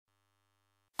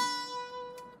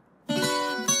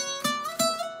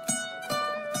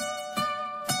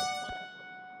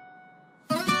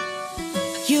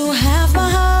You have my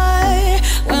heart,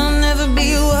 we'll never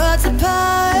be worlds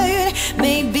apart.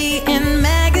 Maybe in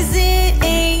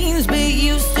magazines, but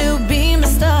you still be my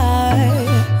star.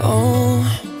 Oh,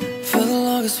 for the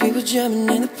longest we were jamming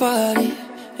in the party,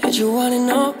 and you wanna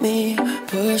know me,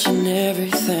 pushing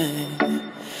everything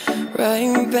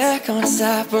right back on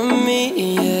top of me,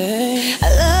 yeah. I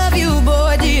love you,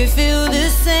 boy, do you feel the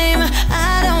same?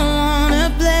 I don't wanna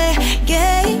play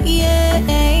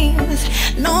games,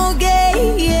 no games.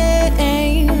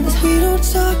 We don't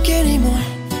talk anymore,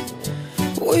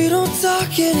 we don't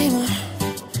talk anymore,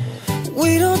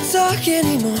 we don't talk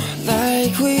anymore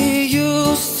like we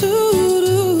used to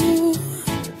do.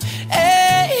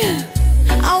 Hey,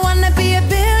 I wanna be a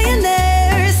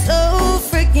billionaire, so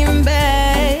freaking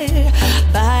bad.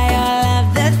 Buy all of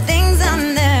the things I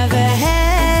never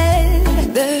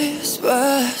had.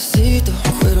 Despacito,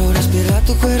 quiero respirar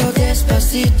tu cuero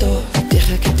despacito.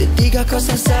 Deja que te diga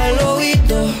cosas al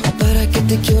oído, para que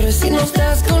te quiero si no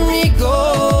estás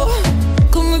conmigo.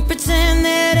 Can we pretend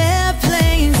that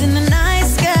airplanes in the night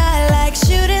sky like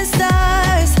shooting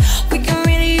stars? We can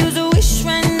really use a wish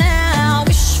right now,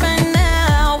 wish right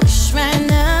now, wish right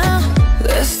now.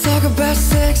 Let's talk about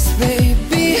sex,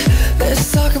 baby.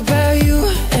 Let's talk about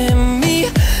you and me.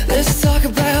 Let's talk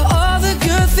about all the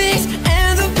good things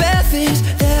and the bad things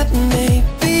that may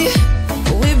be.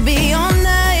 We'll be all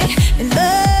night in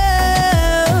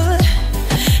love,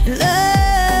 in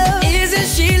love. Isn't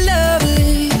she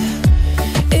lovely?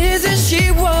 Isn't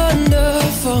she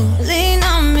wonderful? Lean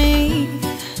on me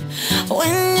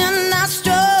when you're not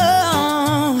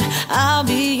strong. I'll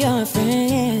be your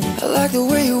friend. I like the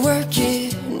way you work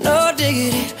it, no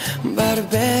diggity. I'm about to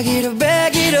bag it up,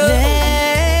 bag it up.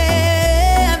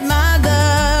 Let my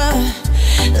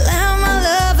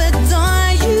love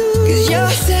adorn you. 'Cause your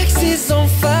sex is on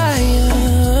fire.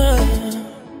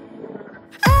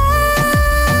 I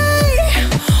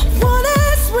wanna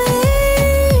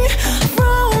swing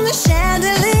from the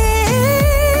chandelier,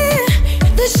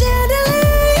 the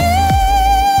chandelier.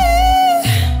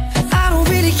 I don't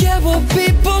really care what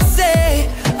people say,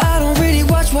 I don't really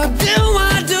watch what do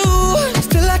I do.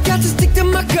 Still I got to stick to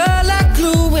my girl like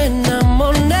glue when I'm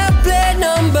on that play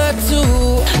number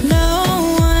 2. No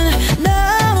one, no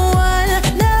one,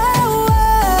 no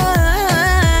one.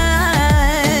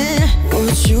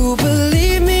 Would you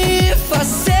believe me if I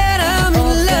said I'm in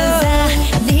 'Cause love?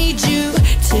 I need you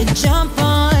to jump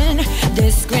on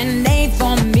this grenade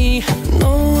for me.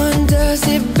 No one does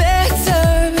it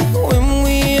better when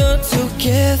we are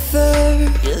together.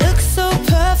 You look so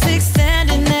perfect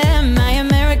standing there, my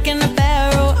American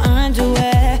Apparel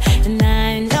underwear. And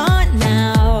I know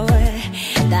now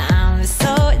that I'm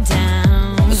so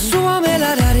down. Súbame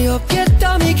la radio, que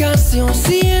esta mi canción.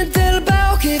 Siente el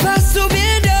bajo que va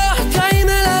subiendo.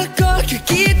 Tráeme el alcohol que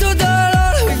quito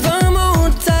dolor. Hoy vamos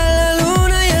juntar la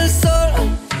luna y el sol.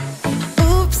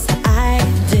 Oops, I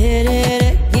did it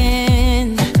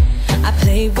again. I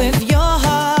played with your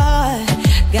heart,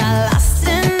 got lost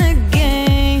in the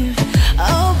game.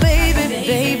 Oh baby,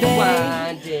 baby.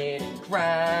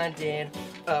 Grinding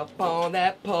up on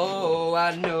that pole.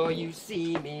 I know you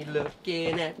see me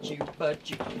looking at you, but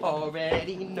you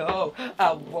already know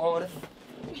I wanna.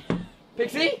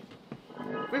 Pixie,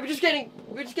 we were just getting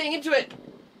into it.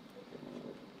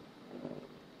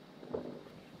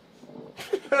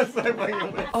 That's so funny.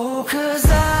 Oh, 'cause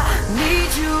I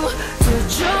need you to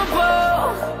jump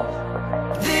on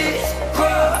this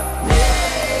grenade.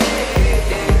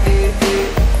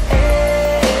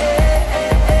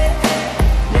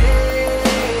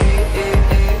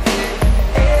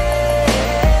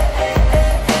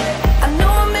 I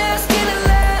know I'm asking a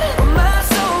lot, but my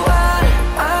so hot.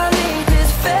 I need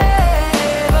this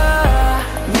favor.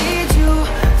 Need you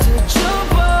to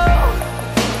jump on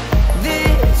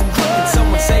this grenade. Can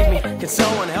someone save me? Can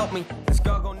someone help me? This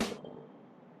girl gon' need.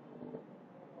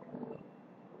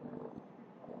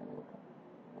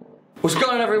 What's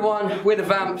going on, everyone? We're the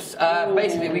Vamps.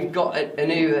 Basically, we've got a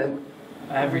new.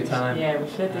 Every time. Yeah, we've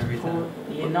said this before.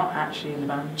 You're not actually in the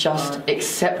band. Just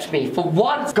accept me for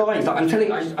once, guys. Like, I'm telling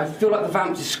you, I feel like the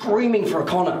Vamps is screaming for a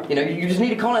Connor. You know, you just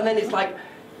need a Connor, and then it's like.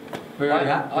 I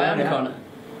am Connor.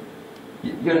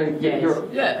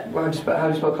 Yeah. Well, how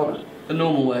do you spell Connor? The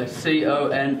normal way.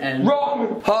 C-O-N-N.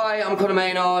 Wrong. Hi, I'm Connor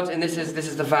Maynard, and this is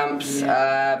the Vamps.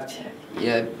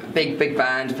 Yeah, big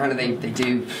band. Apparently they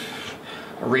do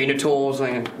arena tours.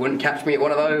 They wouldn't catch me at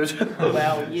one of those.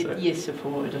 Well, you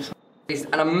supported us. It's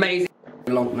an amazing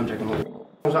long. I'm joking.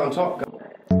 Was that on top?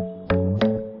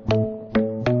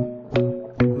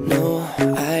 No,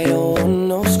 I don't want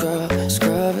no scrub.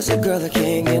 Scrub is a girl that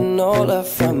can't get no love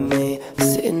from me.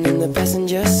 Sitting in the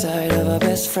passenger side of a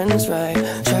best friends, right?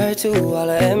 Try to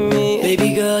holler at me.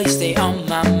 Baby girl, you stay on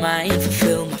my mind,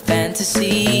 fulfill my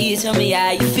fantasy. Tell me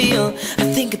how you feel, I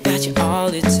think about you all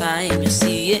the time. You'll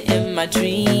see it in my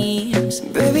dreams.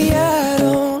 Baby, I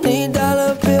don't need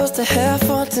dollar bills to have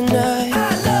fun tonight. I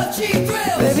love cheap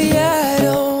thrills. Baby, I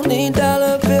don't need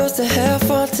dollar bills to have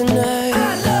fun tonight.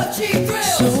 I love cheap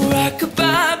thrills. So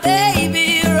rockabye, baby,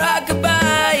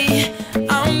 rockabye.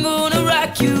 I'm gonna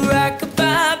rock you,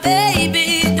 rockabye, baby.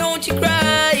 Don't you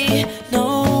cry,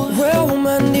 no. Well,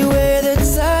 Monday, where the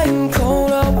time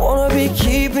cold, I wanna be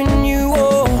keeping you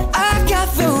warm. I got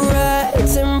the right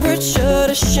temperature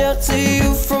to shelter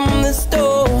you from the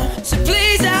storm. So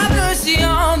please have mercy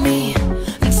on me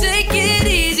and take it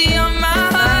easy on my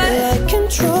heart. Like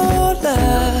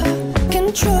controller,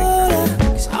 controller.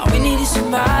 'Cause all we need is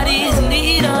somebody to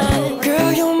lead on.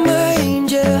 Girl, you're my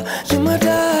angel, you're my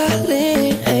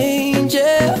darling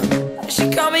angel. She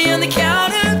caught me on the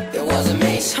counter, it wasn't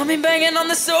me. Saw me banging on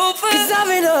the sofa. 'Cause I've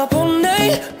been up all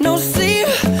night, no sleep.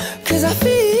 'Cause I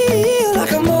feel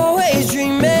like I'm always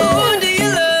dreaming. Who do you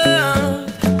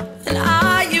love? And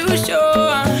are you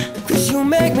sure? 'Cause you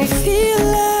make me feel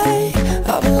like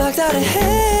I've been locked out of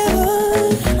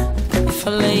heaven. If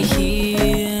I lay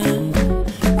here,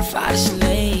 if I just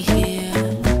lay here,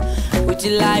 would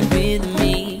you lie with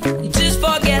me? Just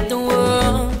forget the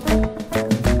world.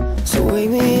 So wake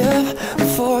me up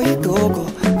before you go.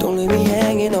 Don't leave me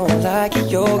hanging on like a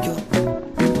yo-yo.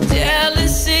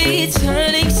 Jealousy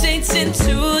turning saints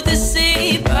into the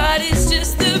sea, but it's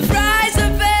just the price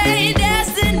of pain.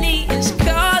 Destiny is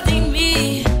calling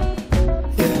me.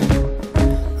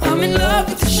 I'm in love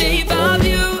with the shape of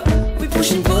you. We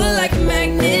push and pull like a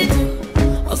magnet do.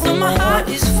 Although my heart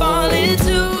is falling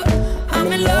too.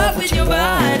 I'm in love with your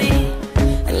body.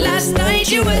 And last night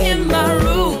you were in my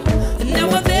room, and now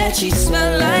my bed sheets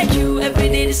smell like you. Every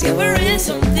day discovering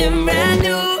something brand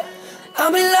new.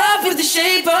 I'm in love with the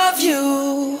shape of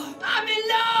you. I'm in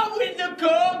love with the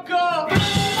coco.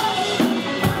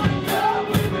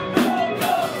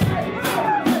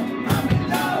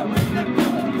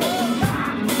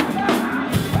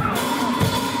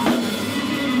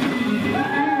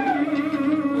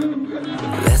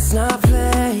 Let's not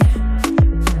play.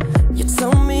 You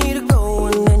tell me to go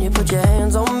and then you put your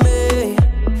hands on me.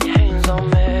 Hands on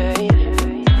me.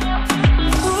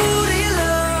 Who do you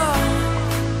love?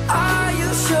 Are you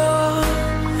sure?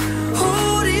 Who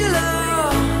do you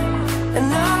love?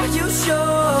 And are you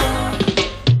sure?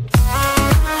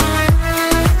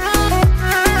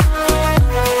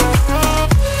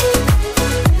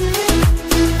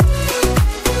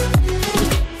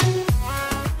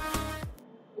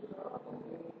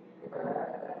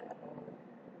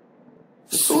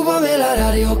 Súbame la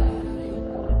radio.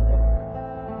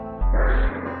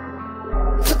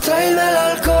 Tráeme el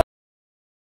alcohol.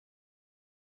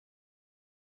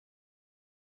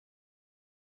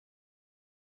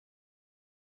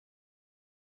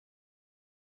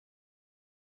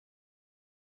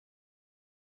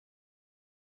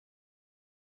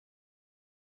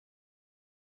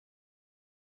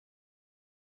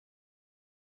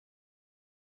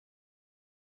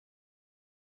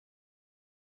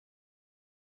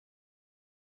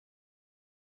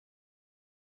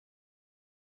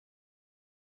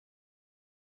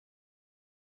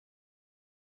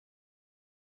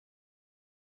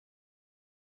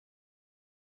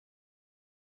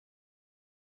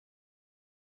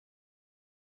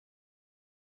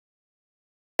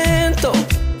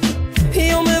 Y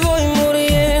yo me voy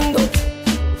muriendo.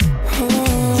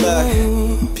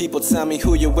 Look, people tell me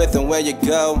who you're with and where you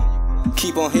go.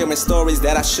 Keep on hearing stories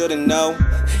that I shouldn't know.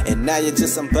 And now you're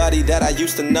just somebody that I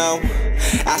used to know.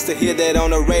 I still hear that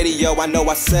on the radio. I know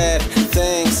I said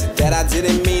things that I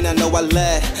didn't mean. I know I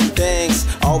let things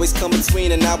always come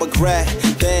between, and I regret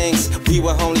things. We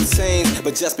were only teens,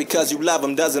 but just because you love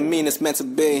them doesn't mean it's meant to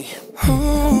be.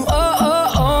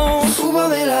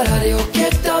 Súbame la radio, que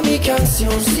está mi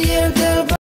canción. Siente el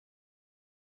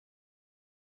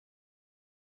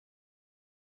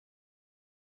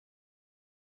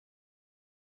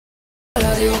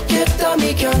radio, que está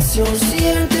mi canción.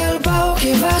 Siente el bajo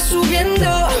que va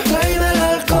subiendo. Tráeme el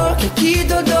alcohol que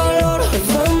quita el dolor.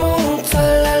 Vamos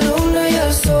juntar la luna y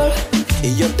el sol.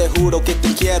 Y yo te juro que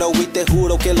te quiero y te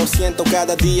juro que lo siento.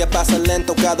 Cada día pasa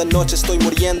lento, cada noche estoy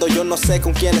muriendo. Yo no sé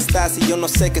con quién estás y yo no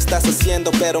sé qué estás haciendo,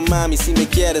 pero mami, si me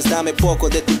quieres, dame poco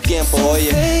de tu tiempo,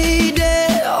 oye.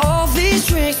 Faded, all these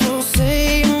drinks won't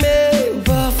save me,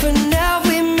 but for now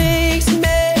it makes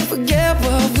me forget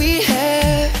what we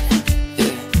had.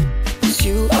 'Cause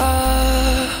you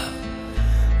are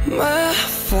my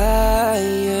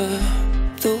fire,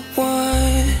 the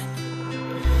one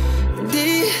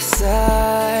desire.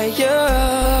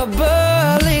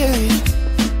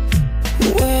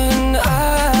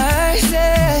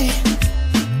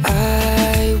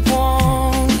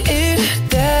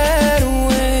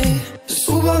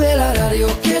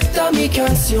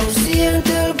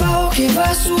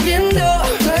 va subiendo.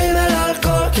 Tráeme el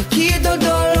alcohol que quita el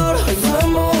dolor. Hoy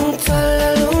vamos a juntar la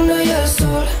luna y el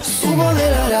sol. Subo de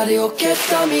la radio que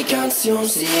está mi canción.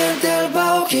 Siente el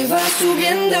bajo que va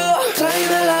subiendo.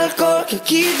 Tráeme el alcohol que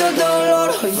quita el dolor.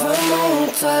 Hoy vamos a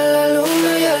juntar la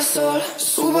luna y el sol.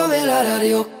 Subo de la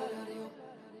radio.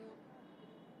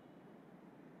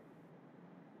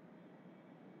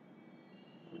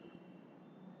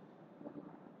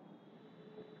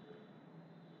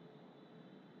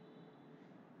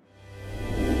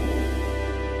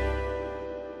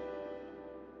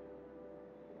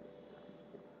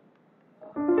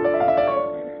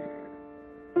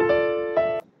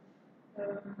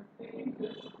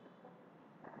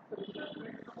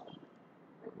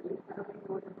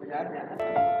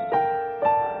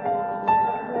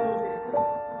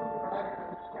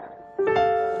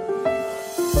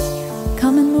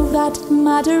 Come and move that in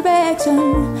my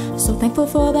direction. So thankful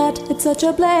for that, it's such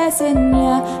a blessing,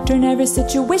 yeah. Turn every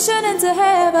situation into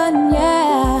heaven,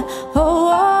 yeah.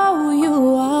 Oh, oh,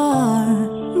 you are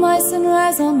my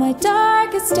sunrise on my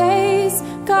darkest days.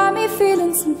 Got me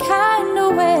feeling some kind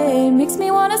of way. Makes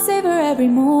me wanna savor every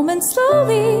moment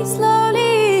slowly,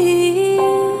 slowly.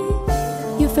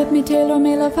 You fit me, tailor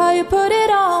me, love how you put it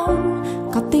on.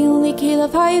 Got the only key,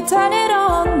 love how you turn it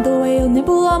on. The way you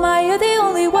nibble on my ear, the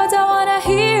only words I wanna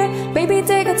hear. Baby,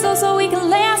 take it slow so we can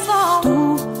last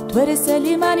long. Tú eres el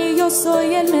imán y yo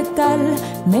soy el metal.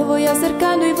 Me voy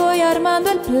acercando y voy armando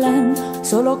el plan.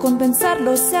 Solo con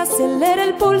pensarlo se acelera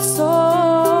el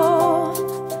pulso.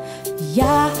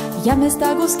 Ya me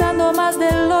está gustando más de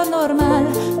lo normal.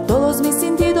 Todos mis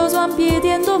sentidos van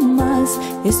pidiendo más.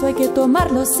 Eso hay que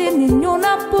tomarlo sin ningún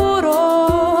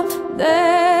apuro.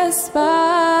 Despacito,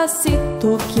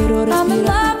 quiero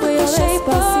respirar tu cuello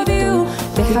despacito.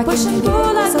 Deja que me diga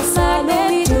cosas al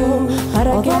oído,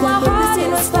 para que te acuerdes si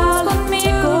no estás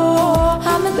conmigo.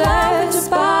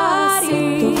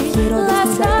 Despacito, quiero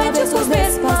desnudarte besos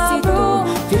despacito.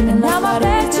 Firme en la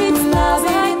pared de tu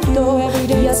laberinto,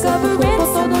 y hasta tu cuerpo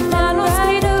todo un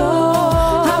manuscrito.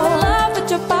 I'm in love with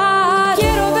your body.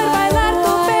 Quiero ver bailar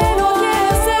tu pelo,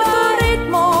 quiero ser tu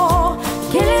ritmo.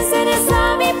 Que le enseñes a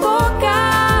mi boca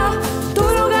tus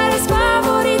lugares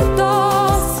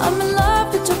favoritos. I'm in love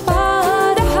with your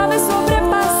body. Déjame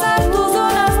sobrepasar tus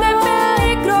zonas de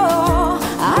peligro,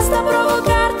 hasta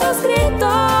provocar tus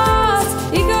gritos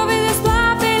y que olvides tu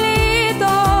apellido.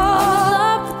 I'm in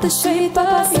love with the shape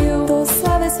of you.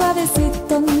 Suave,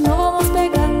 suavecito, nos vamos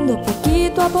pegando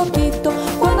poquito a poquito.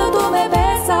 Cuando tú me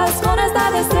besas con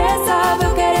esta destreza,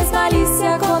 veo que eres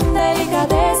malicia con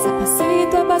delicadeza.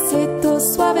 Pasito a pasito,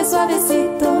 suave,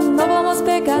 suavecito, nos vamos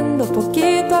pegando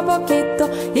poquito a poquito.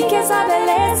 Y que sabe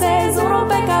es un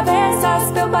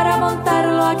rompecabezas, veo para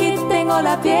montarlo, aquí tengo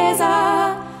la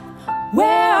pieza.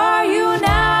 Where are you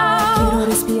now? Quiero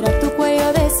respirar tu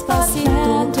cuello despacito.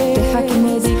 Deja que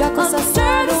me diga cosas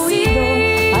al oído,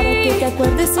 para que te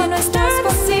acuerdes si no estás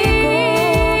consigo.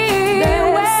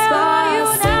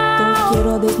 Despacito,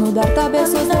 quiero desnudarte a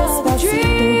besos despacito.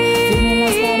 Firme en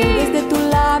las paredes de tu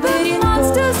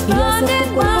laberinto, y hacer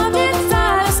tu cuerpo todo un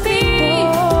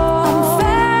manuscrito. I'm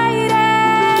faded.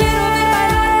 Quiero ver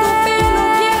bailar tu pelo,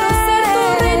 quiero ser tu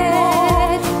ritmo.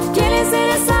 Que le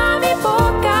enseñes a mi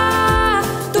boca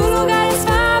tus lugares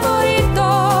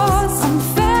favoritos. I'm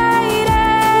faded.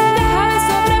 Déjame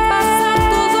sobrepasar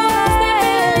tus zonas de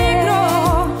peligro,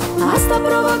 hasta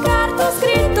provocar tus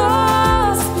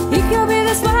gritos y que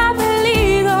olvides tu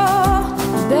apellido.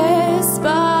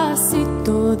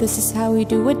 Despacito, this is how we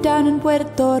do it down in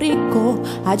Puerto Rico.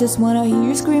 I just wanna hear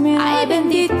you screaming, ay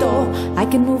bendito. I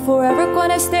can move forever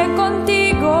cuando esté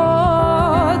contigo.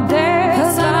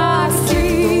 Despacito,